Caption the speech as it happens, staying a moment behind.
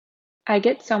I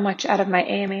get so much out of my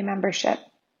AMA membership.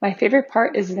 My favorite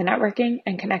part is the networking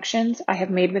and connections I have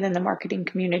made within the marketing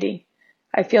community.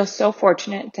 I feel so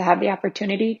fortunate to have the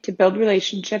opportunity to build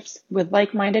relationships with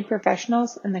like-minded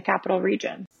professionals in the capital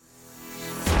region.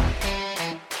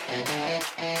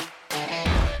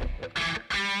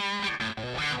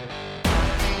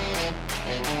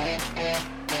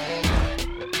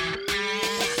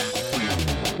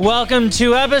 Welcome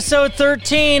to episode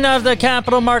 13 of the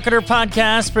Capital Marketer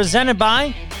Podcast, presented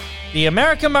by the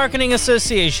American Marketing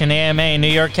Association, AMA, New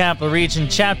York Capital Region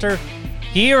Chapter,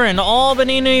 here in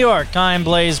Albany, New York. I'm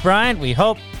Blaze Bryant. We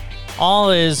hope all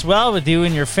is well with you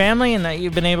and your family and that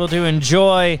you've been able to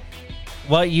enjoy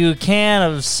what you can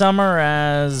of summer,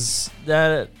 as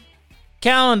that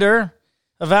calendar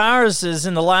of ours is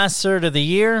in the last third of the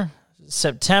year.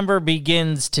 September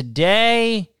begins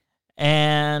today.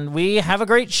 And we have a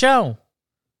great show.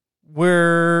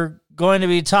 We're going to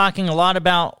be talking a lot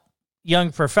about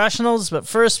young professionals. But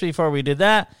first, before we do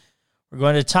that, we're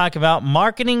going to talk about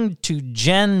marketing to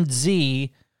Gen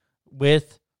Z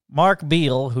with Mark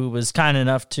Beal, who was kind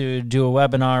enough to do a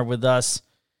webinar with us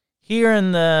here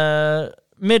in the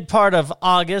mid part of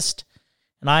August.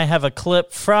 And I have a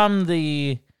clip from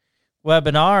the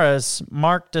webinar as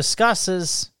Mark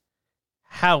discusses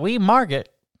how we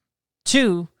market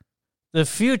to the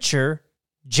future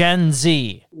Gen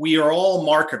Z. We are all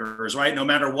marketers, right? No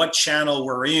matter what channel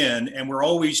we're in, and we're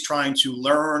always trying to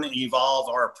learn and evolve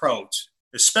our approach,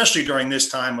 especially during this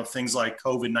time of things like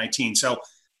COVID-19. So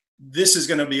this is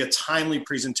going to be a timely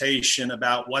presentation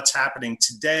about what's happening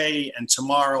today and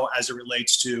tomorrow as it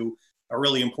relates to a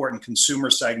really important consumer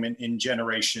segment in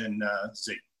Generation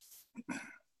Z.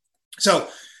 So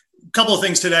a couple of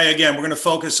things today. Again, we're going to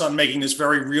focus on making this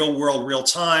very real world, real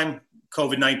time,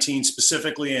 COVID-19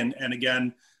 specifically, and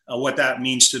again, what that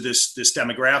means to this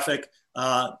demographic.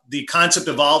 The concept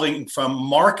evolving from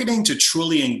marketing to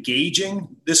truly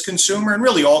engaging this consumer, and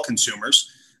really all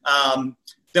consumers.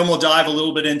 Then we'll dive a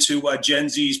little bit into Gen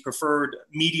Z's preferred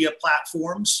media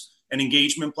platforms and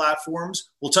engagement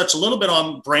platforms. We'll touch a little bit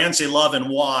on brands they love and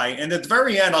why. And at the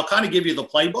very end, I'll kind of give you the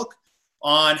playbook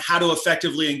on how to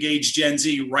effectively engage Gen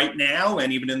Z right now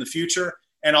and even in the future.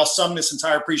 And I'll sum this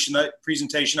entire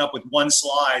presentation up with one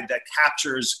slide that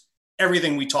captures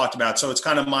everything we talked about. So it's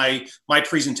kind of my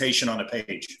presentation on a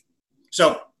page.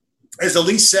 So as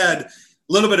Elise said, a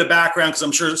little bit of background, because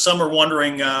I'm sure some are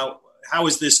wondering, how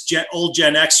is this old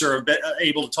Gen Xer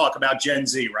able to talk about Gen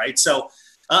Z, right? So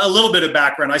a little bit of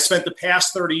background. I spent the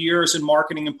past 30 years in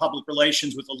marketing and public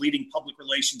relations with a leading public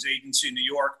relations agency in New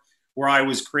York, where I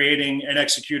was creating and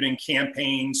executing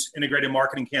campaigns, integrated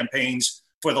marketing campaigns,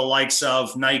 for the likes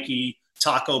of Nike,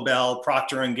 Taco Bell,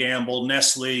 Procter & Gamble,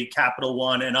 Nestle, Capital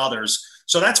One, and others.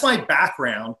 So that's my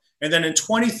background. And then in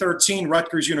 2013,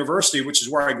 Rutgers University, which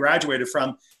is where I graduated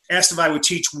from, asked if I would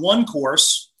teach one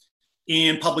course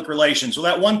in public relations. So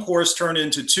that one course turned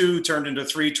into 2, turned into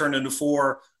 3, turned into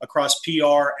 4 across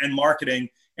PR and marketing.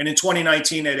 And in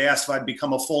 2019, they'd asked if I'd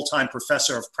become a full-time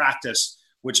professor of practice,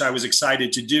 which I was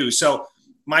excited to do. So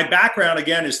my background,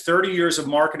 again, is 30 years of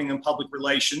marketing and public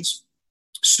relations,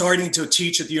 starting to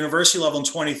teach at the university level in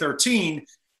 2013.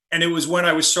 And it was when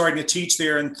I was starting to teach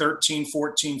there in 13,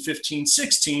 14, 15,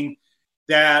 16,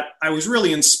 that I was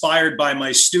really inspired by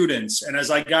my students. And as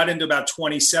I got into about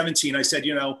 2017, I said,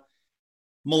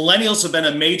 millennials have been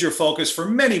a major focus for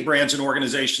many brands and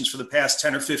organizations for the past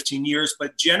 10 or 15 years,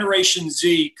 but Generation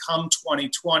Z come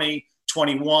 2020,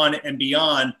 21 and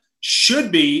beyond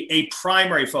should be a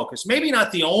primary focus. Maybe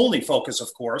not the only focus,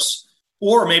 of course,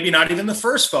 or maybe not even the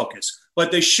first focus,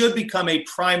 but they should become a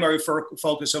primary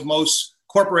focus of most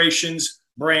corporations,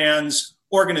 brands,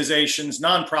 organizations,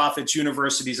 nonprofits,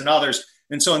 universities, and others.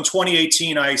 And so in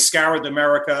 2018, I scoured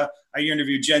America. I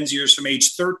interviewed Gen Zers from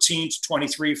age 13 to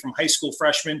 23, from high school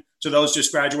freshmen to those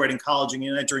just graduating college and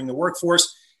entering the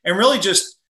workforce, and really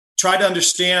just tried to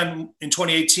understand in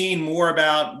 2018 more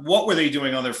about what were they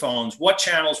doing on their phones, what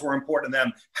channels were important to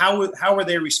them, how were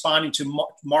they responding to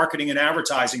marketing and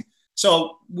advertising.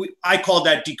 So I called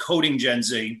that decoding Gen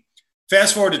Z.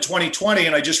 Fast forward to 2020,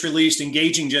 and I just released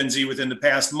Engaging Gen Z within the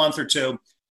past month or two.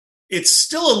 It's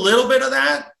still a little bit of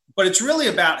that, but it's really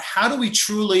about how do we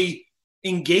truly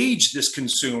engage this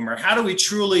consumer? How do we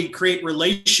truly create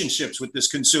relationships with this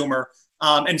consumer?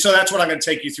 And so that's what I'm going to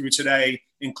take you through today,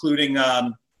 including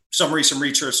some recent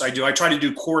research I do. I try to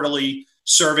do quarterly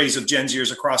surveys of Gen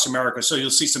Zers across America, so you'll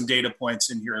see some data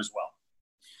points in here as well.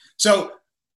 So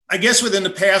I guess within the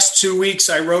past 2 weeks,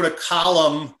 I wrote a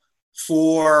column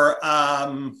for,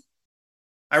 I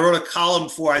wrote a column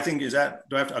for the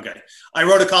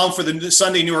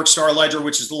Sunday New York Star Ledger,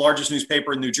 which is the largest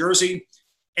newspaper in New Jersey.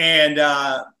 And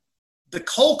the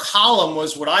whole column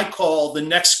was what I call the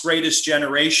next greatest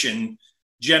generation,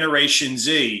 Generation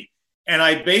Z. And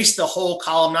I based the whole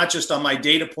column not just on my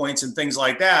data points and things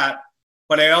like that,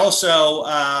 but I also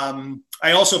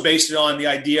based it on the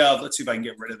idea of, let's see if I can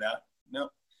get rid of that. No.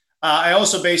 I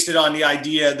also based it on the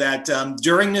idea that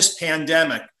during this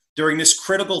pandemic, during this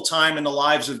critical time in the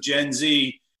lives of Gen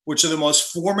Z, which are the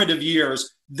most formative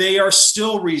years, they are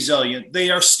still resilient. They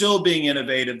are still being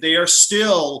innovative. They are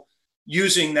still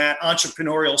using that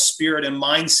entrepreneurial spirit and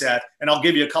mindset. And I'll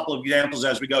give you a couple of examples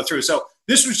as we go through. So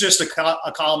this was just a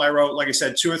column I wrote, like I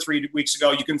said, 2 or 3 weeks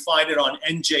ago. You can find it on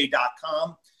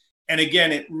nj.com. And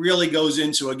again, it really goes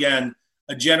into, again,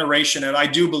 a generation that I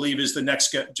do believe is the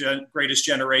next greatest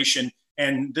generation.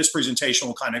 And this presentation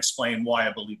will kind of explain why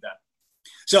I believe that.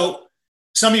 So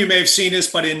some of you may have seen this,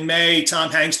 but in May,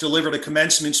 Tom Hanks delivered a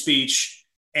commencement speech,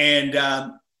 and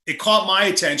it caught my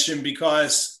attention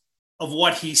because of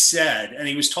what he said. And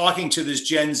he was talking to this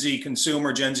Gen Z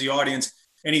consumer, Gen Z audience,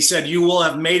 and he said, "You will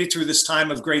have made it through this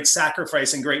time of great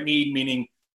sacrifice and great need," meaning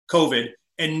COVID,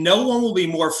 "and no one will be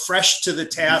more fresh to the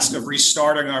task of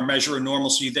restarting our measure of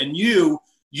normalcy than you,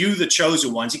 the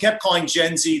chosen ones." He kept calling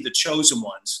Gen Z the chosen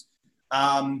ones.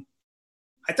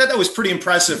 I thought that was pretty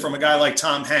impressive from a guy like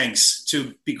Tom Hanks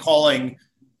to be calling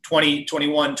 20,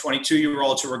 21,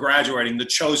 22-year-olds who are graduating the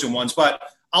chosen ones. But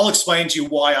I'll explain to you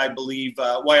why I believe,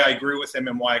 why I agree with him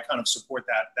and why I kind of support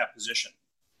that position.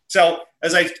 So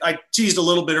as I teased a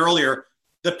little bit earlier,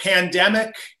 the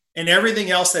pandemic and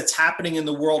everything else that's happening in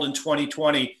the world in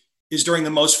 2020 is during the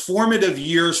most formative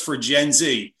years for Gen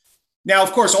Z. Now,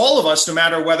 of course, all of us, no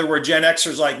matter whether we're Gen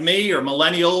Xers like me or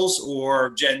millennials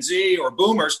or Gen Z or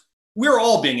boomers, we're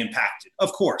all being impacted,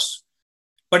 of course.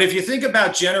 But if you think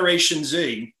about Generation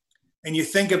Z and you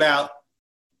think about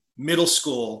middle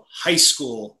school, high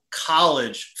school,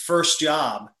 college, first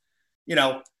job,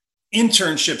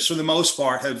 internships for the most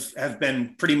part have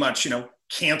been pretty much,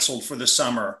 canceled for the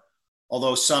summer,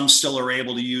 although some still are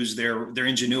able to use their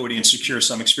ingenuity and secure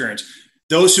some experience.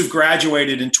 Those who've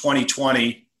graduated in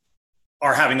 2020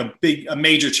 are having a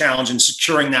major challenge in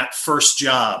securing that first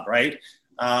job, right?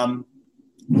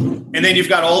 And then you've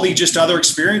got all the just other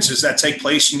experiences that take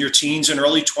place in your teens and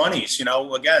early 20s,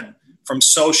 again, from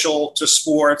social to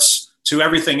sports to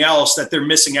everything else that they're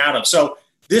missing out of. So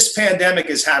this pandemic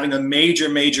is having a major,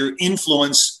 major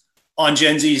influence on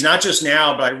Gen Zs, not just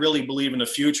now, but I really believe in the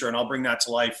future. And I'll bring that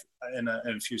to life in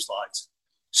a few slides.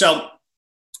 So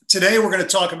today we're going to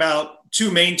talk about 2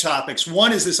 main topics.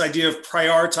 One is this idea of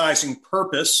prioritizing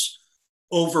purpose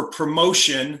over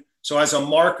promotion. So as a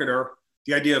marketer,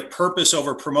 the idea of purpose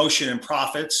over promotion and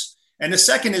profits. And the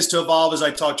second is to evolve, as I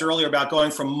talked earlier, about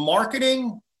going from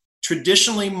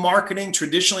traditionally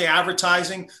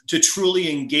advertising, to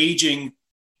truly engaging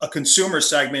a consumer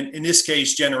segment, in this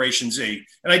case, Generation Z.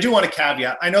 And I do want to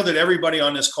caveat, I know that everybody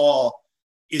on this call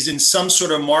is in some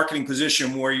sort of marketing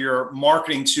position where you're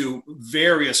marketing to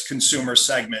various consumer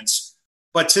segments.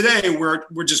 But today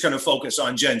we're just going to focus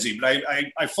on Gen Z. But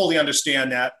I fully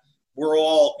understand that we're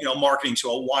all, marketing to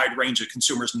a wide range of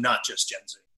consumers, not just Gen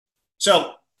Z.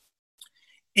 So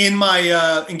in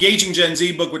my Engaging Gen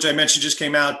Z book, which I mentioned just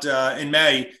came out in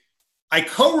May, I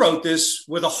co-wrote this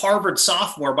with a Harvard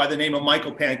sophomore by the name of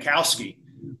Michael Pankowski.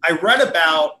 I read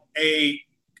about a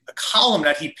column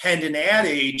that he penned in Ad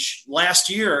Age last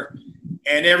year.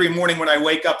 And every morning when I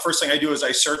wake up, first thing I do is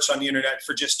I search on the internet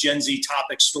for just Gen Z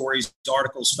topics, stories,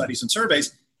 articles, studies, and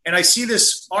surveys. And I see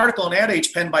this article in Ad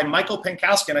Age penned by Michael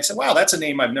Pankowski. And I said, wow, that's a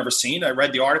name I've never seen. I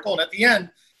read the article. And at the end,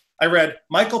 I read,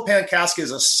 Michael Pankowski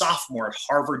is a sophomore at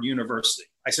Harvard University.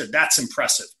 I said, that's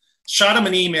impressive. Shot him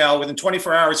an email. Within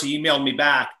 24 hours, he emailed me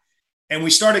back. And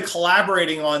we started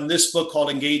collaborating on this book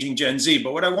called Engaging Gen Z.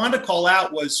 But what I wanted to call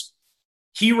out was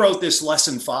he wrote this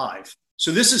lesson 5.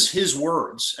 So this is his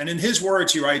words. And in his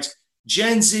words, he writes,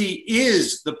 Gen Z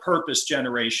is the purpose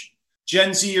generation.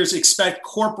 Gen Zers expect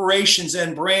corporations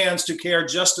and brands to care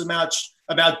just as much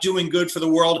about doing good for the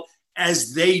world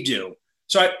as they do.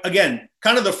 So again,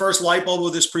 kind of the first light bulb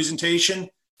of this presentation,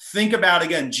 think about,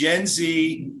 again, Gen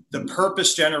Z, the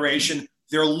purpose generation.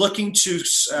 They're looking to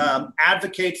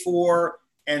advocate for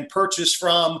and purchase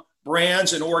from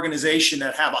brands and organizations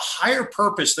that have a higher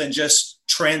purpose than just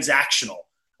transactional.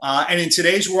 And in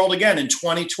today's world, again, in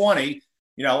 2020,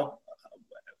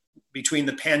 between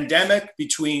the pandemic,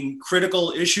 between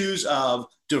critical issues of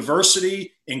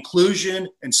diversity, inclusion,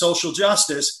 and social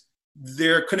justice,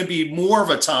 there couldn't be more of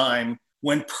a time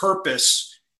when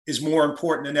purpose is more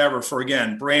important than ever for,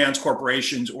 again, brands,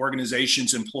 corporations,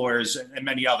 organizations, employers, and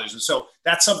many others. And so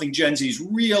that's something Gen Z is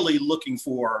really looking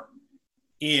for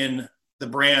in the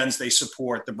brands they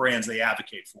support, the brands they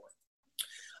advocate for.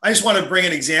 I just want to bring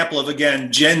an example of,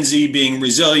 again, Gen Z being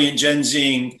resilient, Gen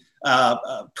Z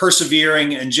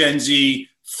persevering, and Gen Z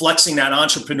flexing that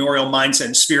entrepreneurial mindset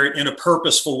and spirit in a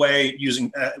purposeful way,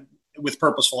 using with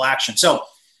purposeful action. So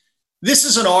this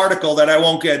is an article that I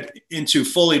won't get into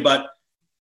fully, but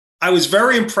I was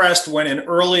very impressed when in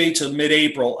early to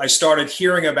mid-April, I started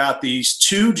hearing about these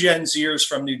two Gen Zers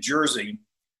from New Jersey.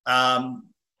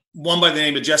 One by the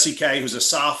name of Jesse Kay, who's a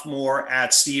sophomore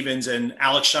at Stevens, and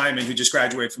Alex Scheinman, who just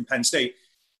graduated from Penn State.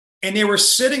 And they were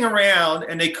sitting around,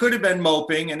 and they could have been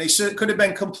moping, and they could have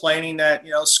been complaining that,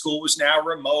 school was now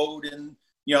remote, and,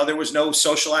 there was no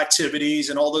social activities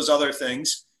and all those other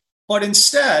things. But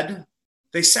instead,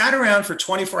 they sat around for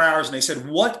 24 hours and they said,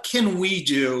 what can we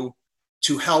do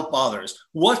to help others?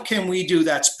 What can we do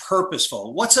that's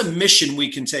purposeful? What's a mission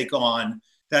we can take on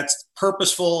that's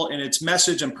purposeful in its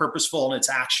message and purposeful in its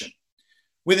action?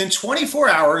 Within 24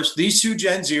 hours, these two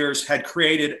Gen Zers had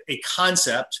created a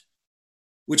concept,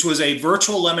 which was a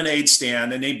virtual lemonade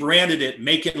stand, and they branded it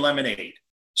Making Lemonade.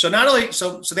 So not only,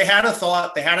 so they had a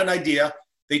thought, they had an idea,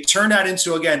 they turned that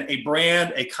into, again, a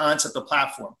brand, a concept, a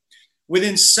platform.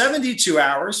 Within 72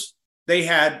 hours, they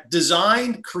had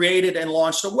designed, created, and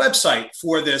launched a website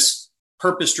for this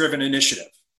purpose-driven initiative.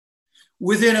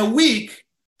 Within a week,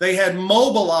 they had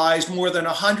mobilized more than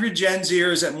 100 Gen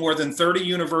Zers at more than 30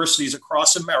 universities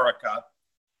across America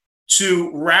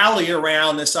to rally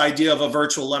around this idea of a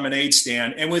virtual lemonade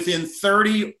stand. And within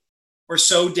 30 or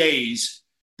so days,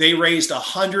 they raised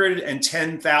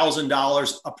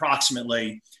 $110,000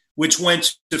 approximately, which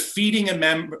went to Feeding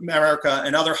America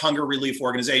and other hunger relief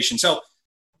organizations. So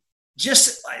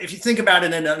just if you think about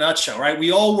it in a nutshell, right?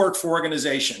 We all work for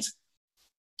organizations.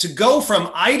 To go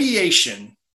from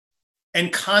ideation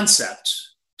and concept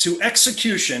to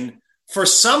execution, for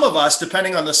some of us,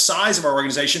 depending on the size of our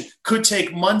organization, could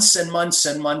take months and months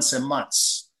and months and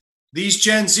months. These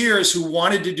Gen Zers who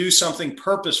wanted to do something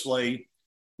purposefully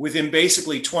within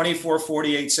basically 24,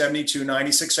 48, 72,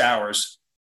 96 hours,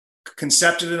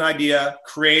 concepted an idea,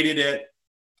 created it,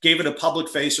 gave it a public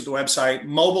face at the website,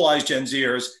 mobilized Gen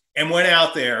Zers, and went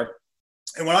out there.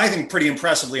 And what I think pretty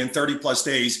impressively in 30 plus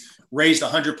days, raised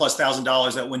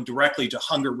 $100,000+ that went directly to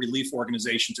hunger relief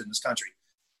organizations in this country.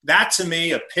 That to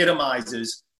me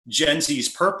epitomizes Gen Z's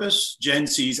purpose, Gen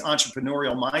Z's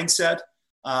entrepreneurial mindset,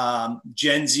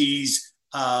 Gen Z's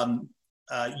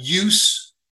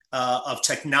use of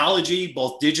technology,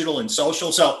 both digital and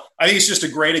social. So I think it's just a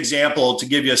great example to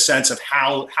give you a sense of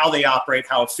how they operate,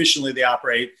 how efficiently they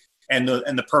operate, and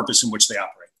the purpose in which they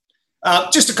operate.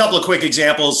 Just a couple of quick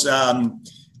examples.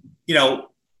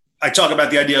 I talk about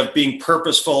the idea of being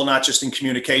purposeful, not just in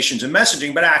communications and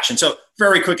messaging, but action. So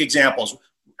very quick examples.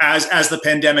 As the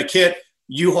pandemic hit,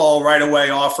 U-Haul right away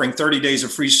offering 30 days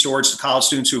of free storage to college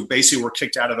students who basically were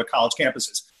kicked out of their college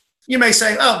campuses. You may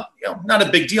say, not a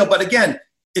big deal, but again,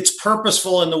 it's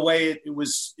purposeful in the way it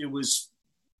was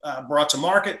brought to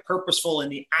market, purposeful in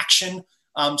the action.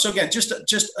 So again, just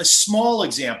a small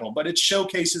example, but it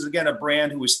showcases, again, a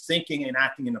brand who is thinking and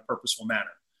acting in a purposeful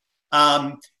manner.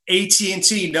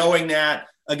 AT&T, knowing that,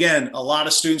 again, a lot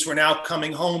of students were now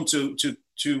coming home to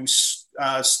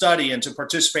study and to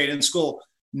participate in school,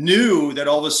 knew that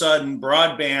all of a sudden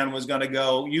broadband was going to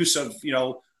go, was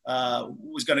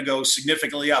going to go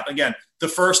significantly up. Again, the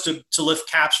first to lift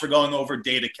caps for going over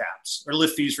data caps, or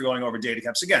lift fees for going over data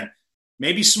caps. Again,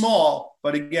 maybe small,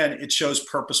 but again, it shows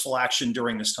purposeful action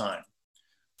during this time.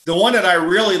 The one that I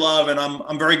really love, and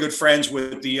I'm very good friends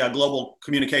with the global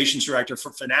communications director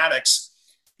for Fanatics,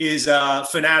 is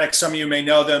Fanatics. Some of you may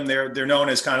know them. They're known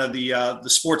as kind of the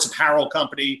sports apparel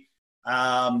company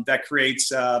that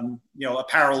creates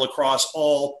apparel across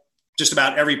just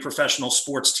about every professional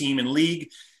sports team and league.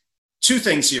 Two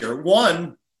things here.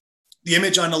 One, the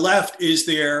image on the left is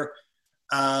their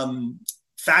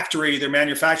factory, their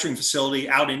manufacturing facility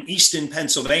out in Easton,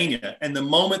 Pennsylvania. And the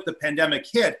moment the pandemic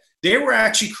hit, they were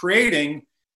actually creating,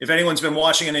 if anyone's been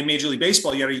watching it in Major League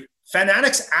Baseball yet,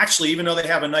 Fanatics actually, even though they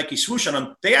have a Nike swoosh on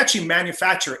them, they actually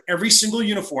manufacture every single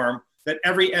uniform that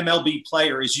every MLB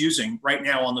player is using right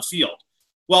now on the field.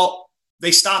 Well,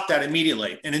 they stopped that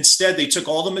immediately. And instead, they took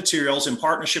all the materials in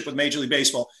partnership with Major League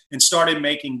Baseball and started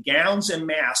making gowns and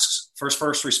masks for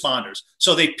first responders.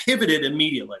 So they pivoted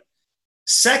immediately.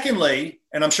 Secondly,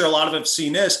 and I'm sure a lot of them have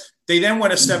seen this, they then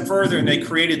went a step further and they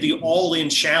created the All-In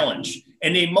Challenge.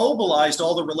 And they mobilized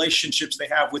all the relationships they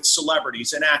have with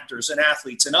celebrities and actors and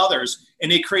athletes and others.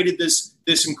 And they created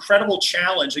this incredible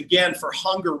challenge, again, for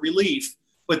hunger relief.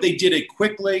 But they did it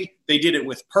quickly. They did it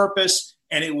with purpose.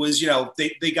 And it was,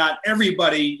 they got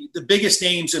everybody, the biggest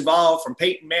names involved, from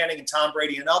Peyton Manning and Tom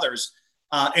Brady and others.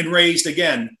 and raised,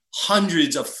 again,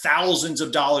 hundreds of thousands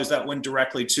of dollars that went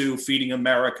directly to Feeding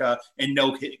America and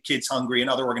No Kids Hungry and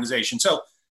other organizations. So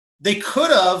they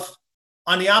could have,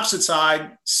 on the opposite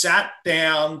side, sat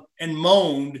down and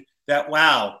moaned that,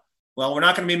 wow, well, we're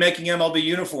not going to be making MLB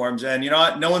uniforms, and you know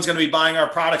what? No one's going to be buying our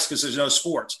products because there's no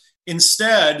sports.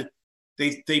 Instead,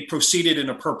 they proceeded in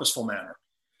a purposeful manner.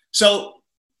 So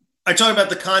I talk about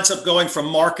the concept going from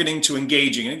marketing to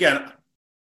engaging. And again,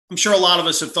 I'm sure a lot of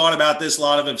us have thought about this. A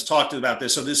lot of us talked about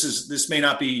this. So this may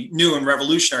not be new and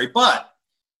revolutionary, but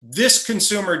this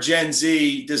consumer Gen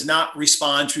Z does not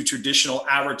respond to traditional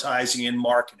advertising and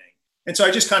marketing. And so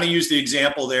I just kind of use the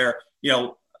example there,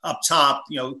 up top,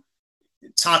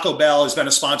 Taco Bell has been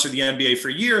a sponsor of the NBA for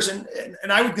years. And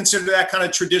I would consider that kind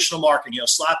of traditional marketing,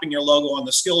 slapping your logo on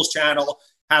the Skills channel,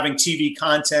 having TV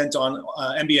content on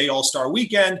NBA All-Star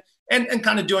Weekend, and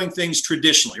kind of doing things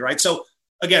traditionally, right? So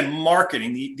again,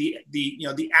 marketing,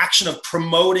 the action of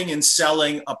promoting and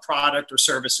selling a product or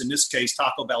service, in this case,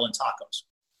 Taco Bell and tacos.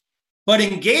 But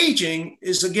engaging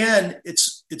is, again,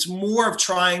 it's more of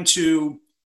trying to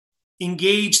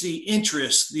engage the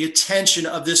interest, the attention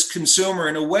of this consumer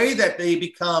in a way that they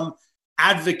become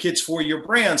advocates for your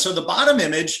brand. So the bottom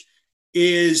image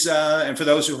is, and for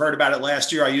those who heard about it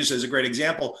last year, I use it as a great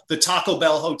example, the Taco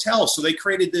Bell Hotel. So they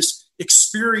created this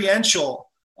experiential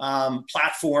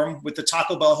platform with the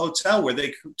Taco Bell Hotel, where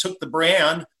they took the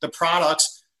brand, the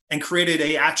products, and created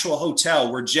an actual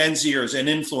hotel where Gen Zers and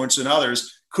influencers and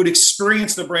others could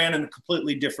experience the brand in a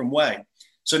completely different way.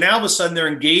 So now all of a sudden they're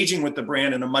engaging with the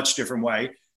brand in a much different way.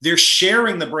 They're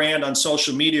sharing the brand on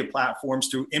social media platforms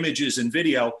through images and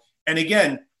video. And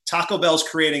again, Taco Bell's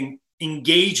creating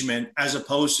engagement as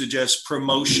opposed to just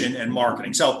promotion and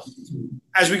marketing. So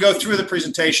as we go through the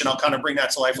presentation, I'll kind of bring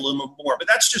that to life a little bit more, but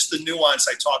that's just the nuance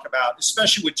I talk about,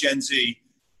 especially with Gen Z,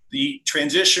 the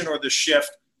transition or the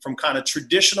shift from kind of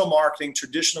traditional marketing,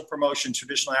 traditional promotion,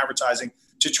 traditional advertising,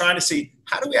 to trying to see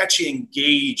how do we actually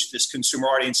engage this consumer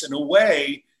audience in a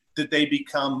way that they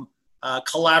become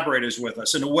collaborators with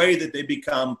us, in a way that they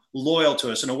become loyal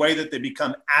to us, in a way that they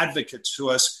become advocates to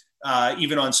us,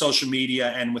 even on social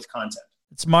media and with content.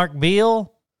 It's Mark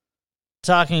Beal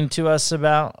talking to us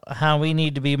about how we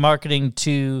need to be marketing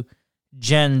to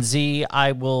Gen Z.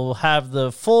 I will have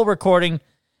the full recording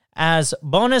as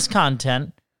bonus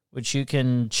content, which you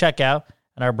can check out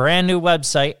at our brand new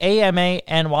website,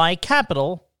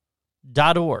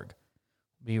 amanycapital.org.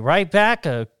 Be right back.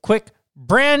 A quick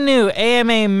brand new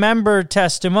AMA member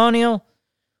testimonial.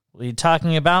 We'll be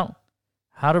talking about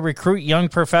how to recruit young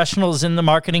professionals in the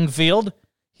marketing field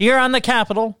here on the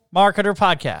Capital Marketer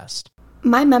Podcast.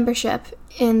 My membership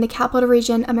in the Capital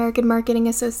Region American Marketing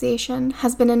Association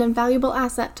has been an invaluable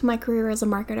asset to my career as a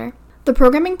marketer. The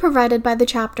programming provided by the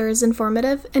chapter is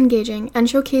informative, engaging, and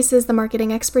showcases the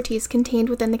marketing expertise contained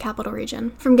within the Capital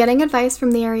Region. From getting advice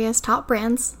from the area's top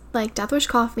brands, like Death Wish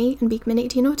Coffee and Beekman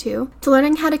 1802, to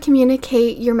learning how to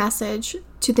communicate your message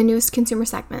to the newest consumer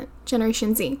segment,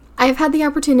 Generation Z. I have had the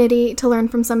opportunity to learn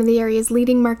from some of the area's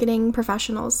leading marketing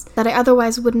professionals that I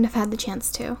otherwise wouldn't have had the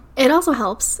chance to. It also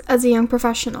helps, as a young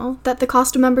professional, that the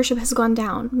cost of membership has gone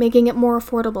down, making it more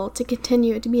affordable to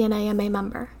continue to be an AMA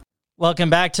member. Welcome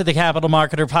back to the Capital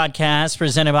Marketer Podcast,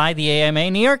 presented by the AMA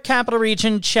New York Capital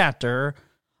Region Chapter.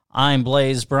 I'm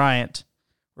Blaze Bryant.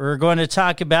 We're going to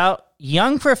talk about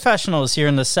young professionals here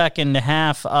in the second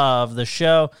half of the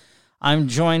show. I'm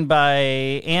joined by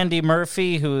Andy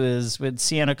Murphy, who is with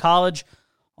Siena College,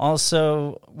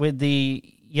 also with the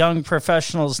Young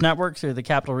Professionals Network through the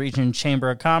Capital Region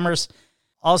Chamber of Commerce.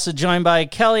 Also joined by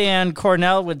Kellyanne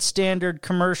Cornell with Standard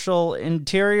Commercial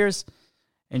Interiors,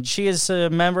 and she is a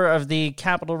member of the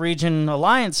Capital Region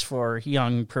Alliance for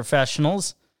Young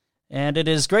Professionals. And it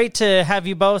is great to have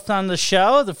you both on the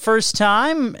show the first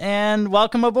time, and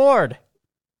welcome aboard.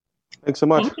 Thanks so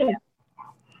much. Thank you.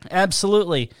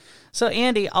 Absolutely. So,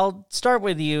 Andy, I'll start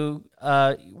with you.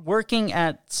 Working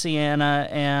at Siena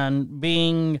and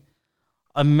being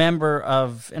a member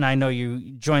of, and I know you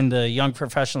joined the Young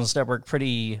Professionals Network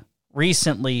pretty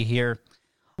recently here,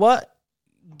 what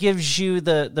gives you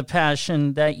the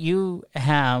passion that you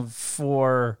have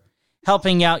for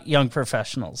helping out young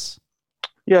professionals?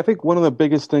 Yeah, I think one of the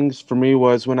biggest things for me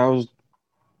was when I was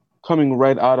coming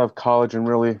right out of college and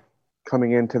really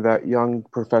coming into that young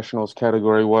professionals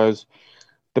category was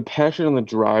the passion and the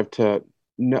drive to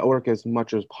network as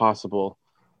much as possible.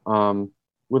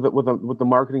 With the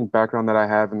marketing background that I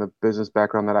have and the business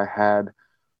background that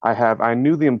I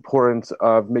knew the importance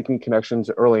of making connections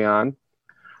early on.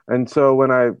 And so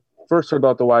when I first heard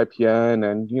about the YPN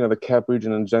and, the CAP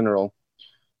region in general,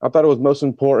 I thought it was most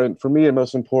important for me and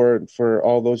most important for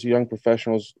all those young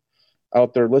professionals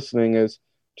out there listening is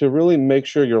to really make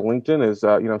sure your LinkedIn is,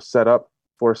 set up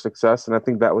for success. And I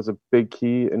think that was a big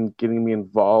key in getting me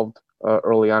involved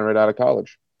early on right out of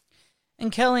college.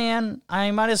 And Kellyanne,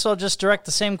 I might as well just direct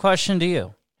the same question to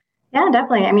you. Yeah,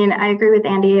 definitely. I mean, I agree with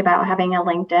Andy about having a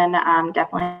LinkedIn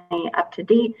definitely up to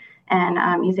date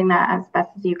and using that as best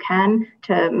as you can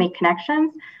to make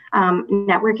connections.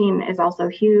 Networking is also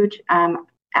huge.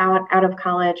 Out of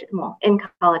college, well, in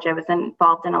college, I was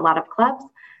involved in a lot of clubs.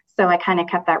 So I kind of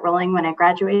kept that rolling when I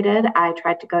graduated. I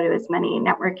tried to go to as many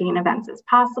networking events as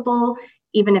possible,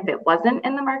 even if it wasn't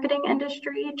in the marketing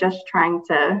industry, just trying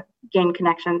to gain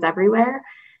connections everywhere.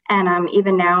 And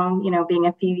even now, being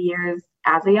a few years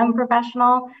as a young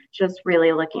professional, just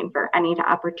really looking for any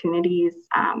opportunities,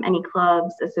 any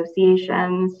clubs,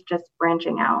 associations, just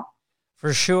branching out.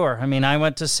 For sure. I mean, I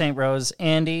went to St. Rose.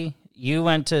 Andy, you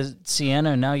went to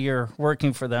Siena. Now you're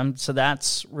working for them. So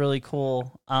that's really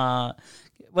cool.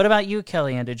 What about you,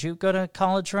 Kellyanne? Did you go to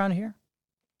college around here?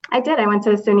 I did. I went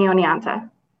to SUNY Oneonta.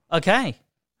 Okay.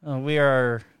 We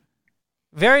are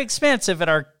very expansive at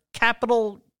our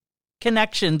capital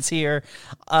connections here,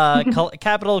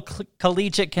 capital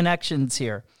collegiate connections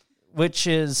here, which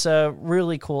is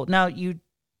really cool. Now, you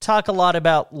talk a lot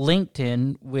about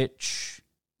LinkedIn, which,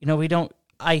 we don't,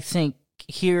 I think,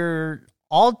 hear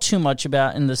all too much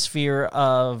about in the sphere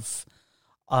of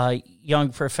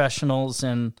young professionals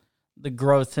and the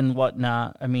growth and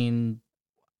whatnot. I mean,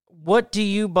 what do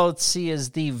you both see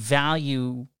as the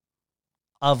value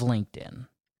of LinkedIn?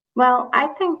 Well, I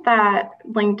think that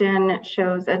LinkedIn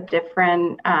shows a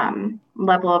different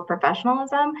level of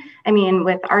professionalism. I mean,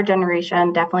 with our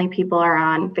generation, definitely people are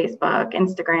on Facebook,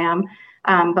 Instagram,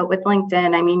 but with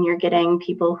LinkedIn, I mean, you're getting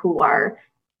people who are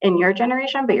in your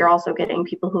generation, but you're also getting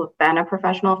people who have been a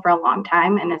professional for a long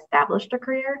time and established a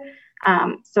career.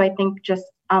 So I think just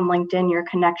on LinkedIn, your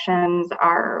connections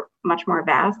are much more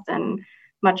vast and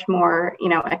much more,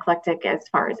 eclectic as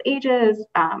far as ages,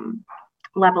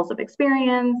 levels of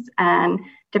experience, and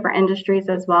different industries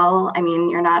as well. I mean,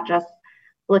 you're not just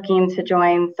looking to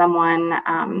join someone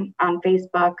on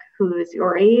Facebook who's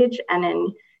your age and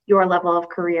in your level of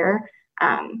career.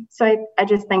 So I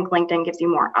just think LinkedIn gives you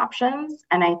more options.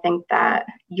 And I think that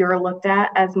you're looked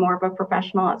at as more of a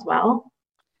professional as well.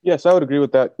 Yes, I would agree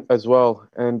with that as well.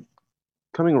 And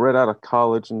coming right out of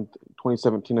college in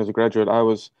 2017 as a graduate, I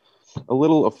was a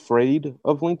little afraid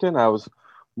of LinkedIn. I was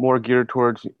more geared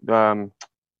towards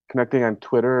connecting on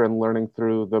Twitter and learning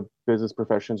through the business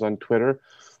professions on Twitter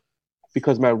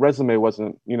because my resume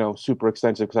wasn't, super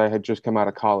extensive because I had just come out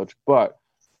of college. But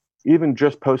even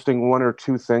just posting one or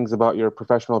two things about your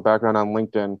professional background on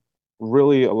LinkedIn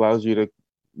really allows you to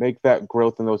make that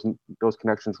growth and those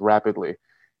connections rapidly.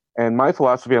 And my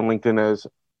philosophy on LinkedIn is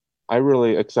I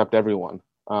really accept everyone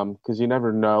because you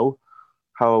never know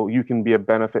how you can be a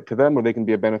benefit to them or they can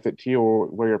be a benefit to you or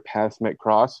where your paths might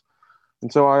cross.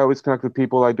 And so I always connect with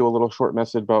people. I do a little short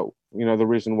message about, the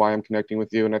reason why I'm connecting with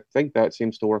you. And I think that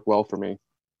seems to work well for me.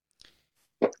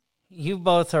 You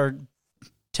both are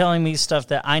telling me stuff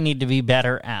that I need to be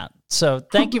better at. So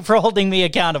thank you for holding me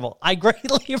accountable. I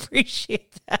greatly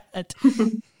appreciate that.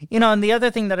 And the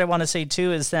other thing that I want to say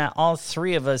too is that all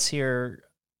three of us here,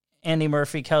 Andy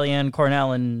Murphy, Kellyanne,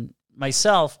 Cornell, and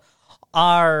myself,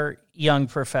 are young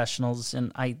professionals.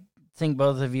 And I think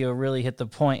both of you really hit the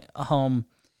point home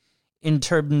in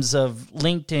terms of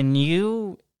LinkedIn.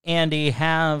 You, Andy,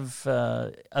 have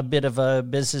a bit of a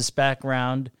business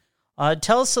background.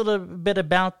 Tell us a little bit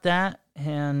about that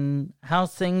and how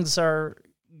things are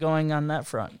going on that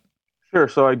front. Sure.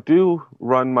 So I do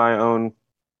run my own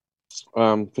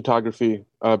photography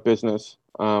business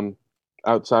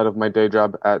outside of my day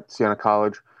job at Siena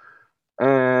College.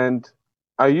 And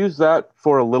I use that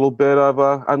for a little bit of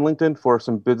on LinkedIn for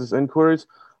some business inquiries.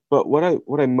 But what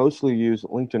I mostly use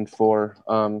LinkedIn for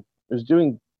is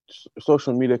doing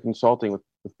social media consulting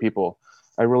with people.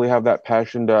 I really have that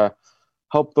passion to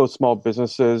help those small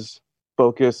businesses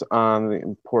focus on the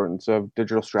importance of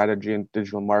digital strategy and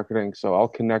digital marketing. So I'll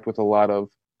connect with a lot of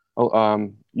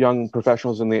young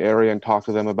professionals in the area and talk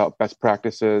to them about best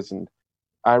practices. And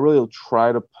I really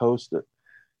try to post it,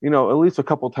 at least a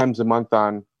couple times a month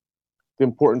on the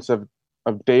importance of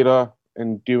data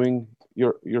and doing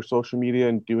your social media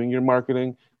and doing your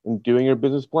marketing and doing your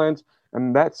business plans.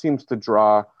 And that seems to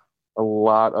draw a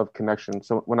lot of connections.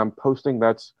 So when I'm posting,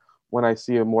 that's when I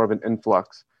see more of an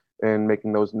influx in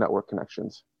making those network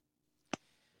connections.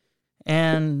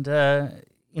 And,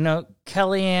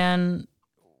 Kellyanne,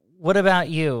 what about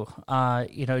you?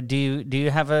 Do you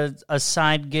have a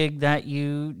side gig that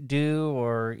you do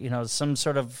or, some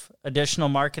sort of additional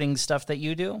marketing stuff that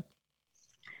you do?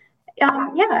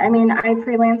 Yeah, I mean, I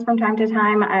freelance from time to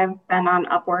time. I've been on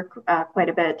Upwork quite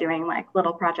a bit doing like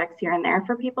little projects here and there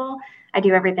for people. I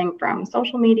do everything from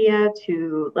social media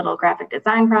to little graphic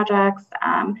design projects,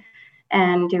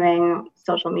 and doing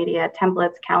social media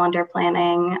templates, calendar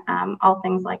planning, all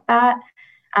things like that.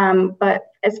 But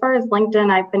as far as LinkedIn,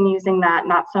 I've been using that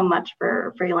not so much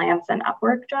for freelance and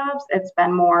Upwork jobs. It's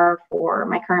been more for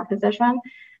my current position.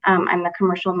 I'm the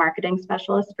commercial marketing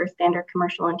specialist for Standard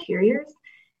Commercial Interiors,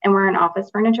 and we're an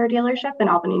office furniture dealership in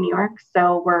Albany, New York.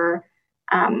 So we're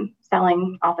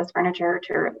selling office furniture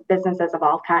to businesses of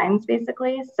all kinds,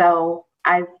 basically. So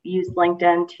I've used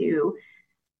LinkedIn to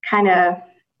kind of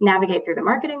navigate through the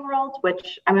marketing world,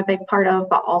 which I'm a big part of,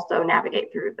 but also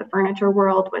navigate through the furniture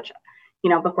world, which,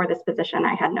 before this position,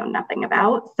 I had known nothing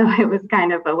about. So it was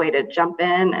kind of a way to jump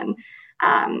in,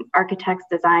 and architects,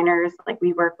 designers, like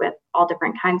we work with all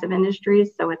different kinds of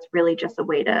industries. So it's really just a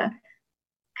way to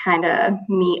kind of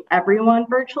meet everyone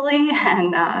virtually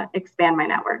and expand my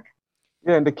network.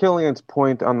 Yeah, and to Killian's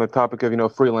point on the topic of,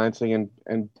 freelancing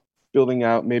and building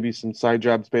out maybe some side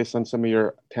jobs based on some of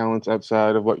your talents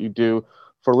outside of what you do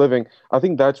for a living, I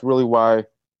think that's really why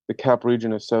the CAP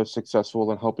region is so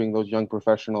successful in helping those young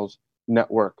professionals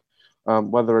network,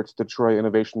 whether it's Detroit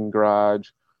Innovation Garage,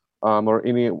 or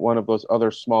any one of those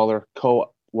other smaller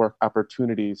co-work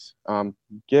opportunities.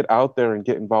 Get out there and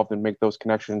get involved and make those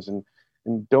connections, and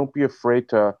don't be afraid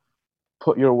to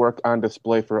put your work on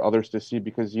display for others to see,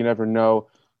 because you never know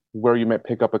where you might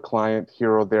pick up a client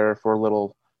here or there for a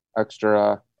little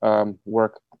extra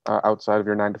work outside of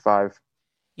your 9 to 5.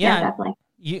 Yeah, definitely.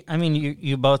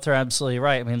 You both are absolutely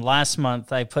right. I mean, last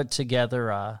month I put together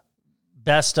a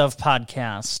best of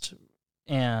podcast,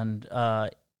 and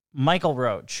Michael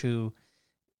Roach, who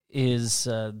is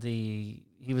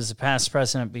he was the past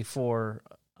president before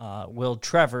Will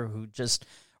Trevor, who just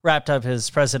wrapped up his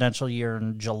presidential year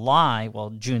in July,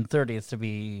 June 30th to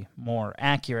be more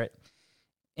accurate.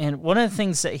 And one of the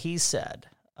things that he said,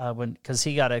 because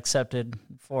he got accepted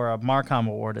for a Marcom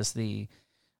Award as the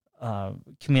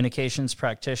communications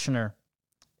practitioner,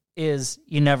 is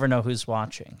you never know who's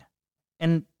watching.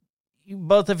 And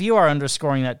both of you are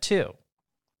underscoring that too.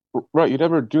 Right, you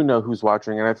never do know who's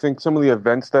watching. And I think some of the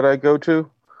events that I go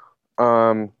to,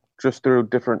 just through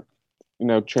different,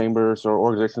 chambers or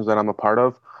organizations that I'm a part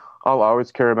of, I'll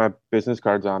always carry my business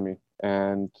cards on me,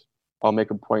 and I'll make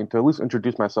a point to at least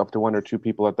introduce myself to 1 or 2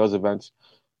 people at those events,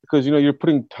 because you're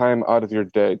putting time out of your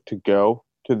day to go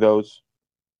to those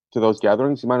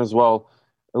gatherings. You might as well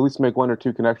at least make 1 or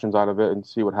 2 connections out of it and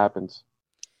see what happens.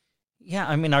 Yeah,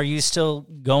 I mean, are you still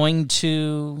going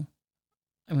to?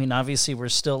 I mean, obviously, we're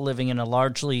still living in a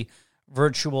largely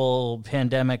virtual,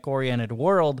 pandemic-oriented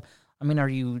world. I mean, are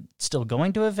you still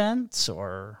going to events,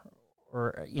 or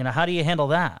how do you handle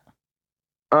that?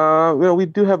 We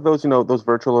do have those, those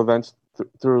virtual events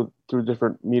through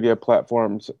different media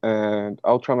platforms, and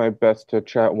I'll try my best to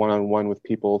chat one-on-one with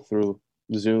people through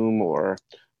Zoom or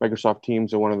Microsoft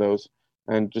Teams or one of those,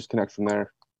 and just connect from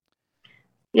there.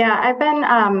 Yeah, I've been,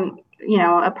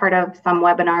 a part of some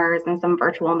webinars and some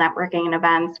virtual networking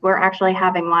events. We're actually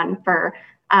having one for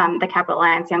the Capital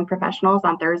Alliance Young Professionals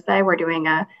on Thursday. We're doing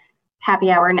a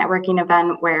happy hour networking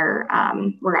event where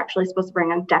we're actually supposed to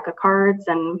bring a deck of cards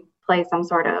and play some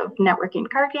sort of networking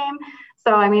card game.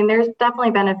 So, I mean, there's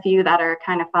definitely been a few that are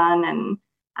kind of fun, and,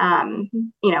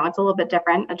 it's a little bit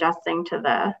different adjusting to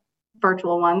the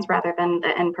virtual ones rather than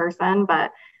the in-person,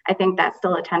 but I think that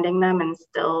still attending them and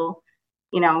still,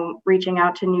 reaching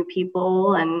out to new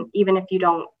people, and even if you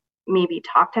don't maybe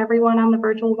talk to everyone on the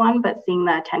virtual one, but seeing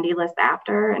the attendee list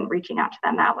after and reaching out to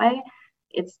them that way,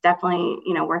 it's definitely,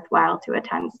 worthwhile to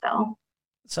attend still.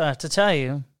 So I have to tell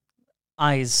you,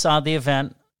 I saw the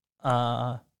event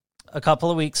a couple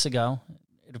of weeks ago.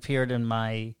 It appeared in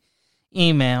my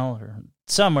email or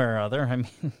somewhere or other. I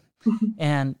mean,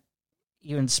 and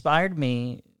you inspired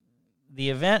me. The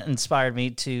event inspired me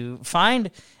to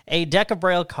find a deck of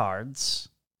Braille cards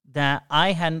that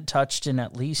I hadn't touched in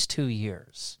at least 2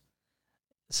 years.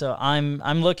 So I'm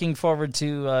looking forward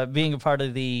to being a part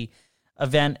of the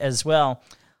event as well.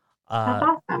 That's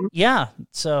awesome. Yeah.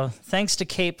 So thanks to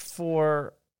Cape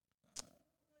for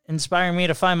inspiring me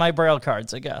to find my Braille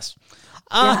cards, I guess.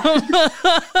 Yeah.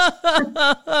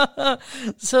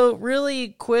 So really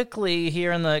quickly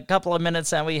here in the couple of minutes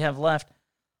that we have left,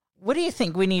 what do you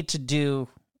think we need to do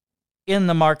in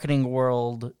the marketing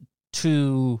world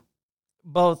to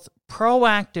both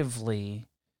proactively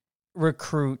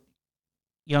recruit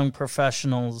young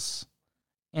professionals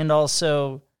and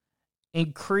also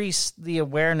increase the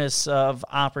awareness of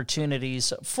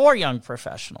opportunities for young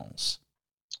professionals?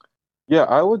 Yeah,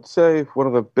 I would say one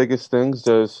of the biggest things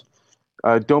is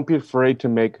don't be afraid to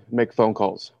make phone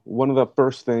calls. One of the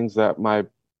first things that my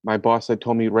boss had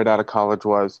told me right out of college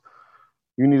was,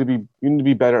 you need to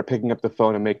be better at picking up the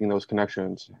phone and making those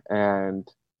connections. And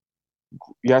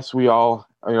yes, we all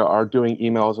are doing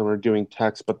emails and we're doing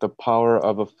text, but the power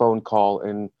of a phone call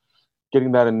and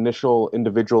getting that initial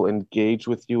individual engaged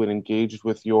with you and engaged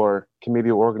with your committee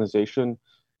or organization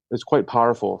is quite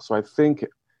powerful. So I think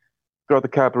throughout the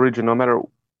capital region, no matter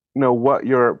what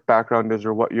your background is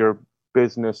or what your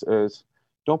business is,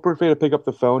 don't be afraid to pick up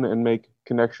the phone and make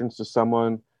connections to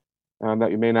someone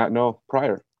that you may not know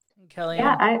prior. Kellyanne?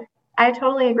 Yeah, I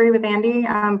totally agree with Andy.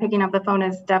 Picking up the phone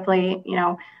is definitely,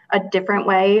 a different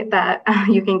way that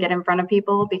you can get in front of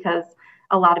people, because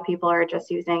a lot of people are just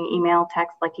using email,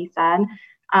 text, like he said.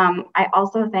 I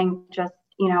also think just,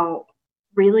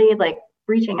 really like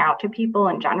reaching out to people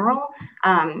in general,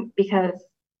 because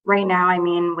right now, I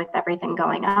mean, with everything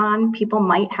going on, people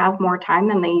might have more time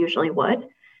than they usually would.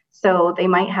 So they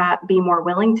might be more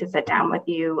willing to sit down with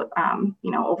you,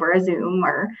 over a Zoom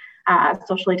or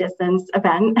socially distanced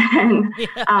event and,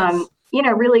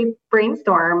 Yes. really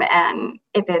brainstorm. And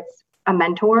if it's a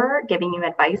mentor giving you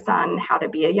advice on how to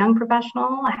be a young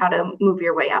professional, how to move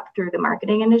your way up through the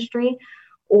marketing industry,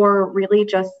 or really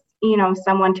just,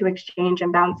 someone to exchange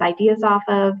and bounce ideas off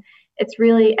of. It's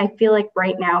really, I feel like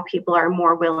right now people are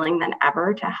more willing than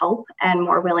ever to help and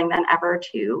more willing than ever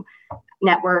to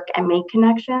network and make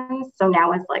connections. So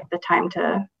now is like the time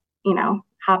to,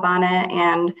 hop on it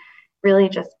and really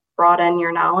just broaden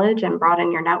your knowledge and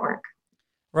broaden your network.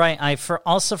 Right. I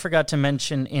also forgot to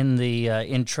mention in the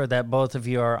intro that both of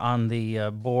you are on the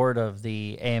board of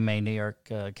the AMA New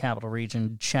York Capital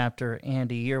Region chapter.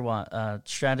 Andy, you're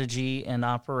strategy and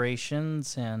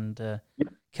operations, and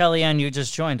Kellyanne, you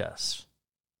just joined us.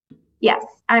 Yes,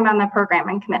 I'm on the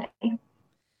programming committee.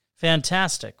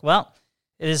 Fantastic. Well,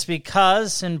 it is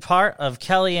because, in part, of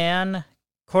Kellyanne,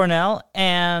 Cornell,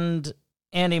 and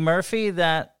Andy Murphy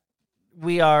that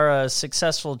we are a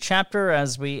successful chapter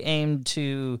as we aim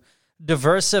to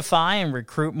diversify and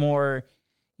recruit more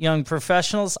young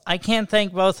professionals. I can't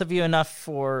thank both of you enough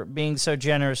for being so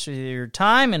generous with your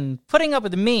time and putting up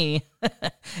with me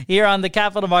here on the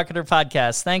Capital Marketer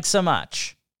Podcast. Thanks so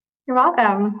much. You're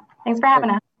welcome. Thanks for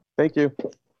having us. Thank you.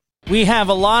 We have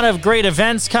a lot of great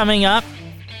events coming up,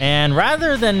 and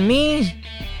rather than me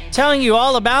telling you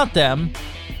all about them,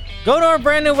 go to our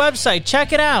brand new website,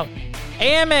 check it out.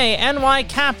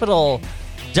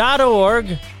 AMANYCapital.org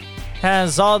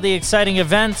has all the exciting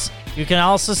events. You can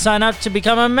also sign up to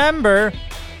become a member.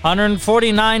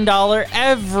 $149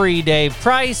 everyday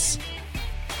price.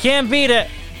 Can't beat it.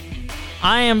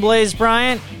 I am Blaze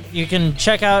Bryant. You can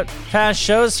check out past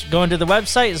shows going to the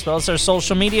website as well as our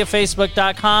social media,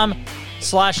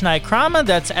 facebook.com/Nycrama.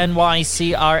 That's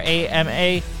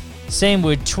NYCRAMA. Same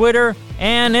with Twitter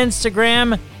and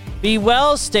Instagram. Be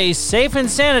well, stay safe and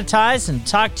sanitized, and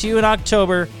talk to you in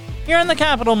October here on the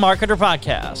Capital Marketer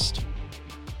Podcast.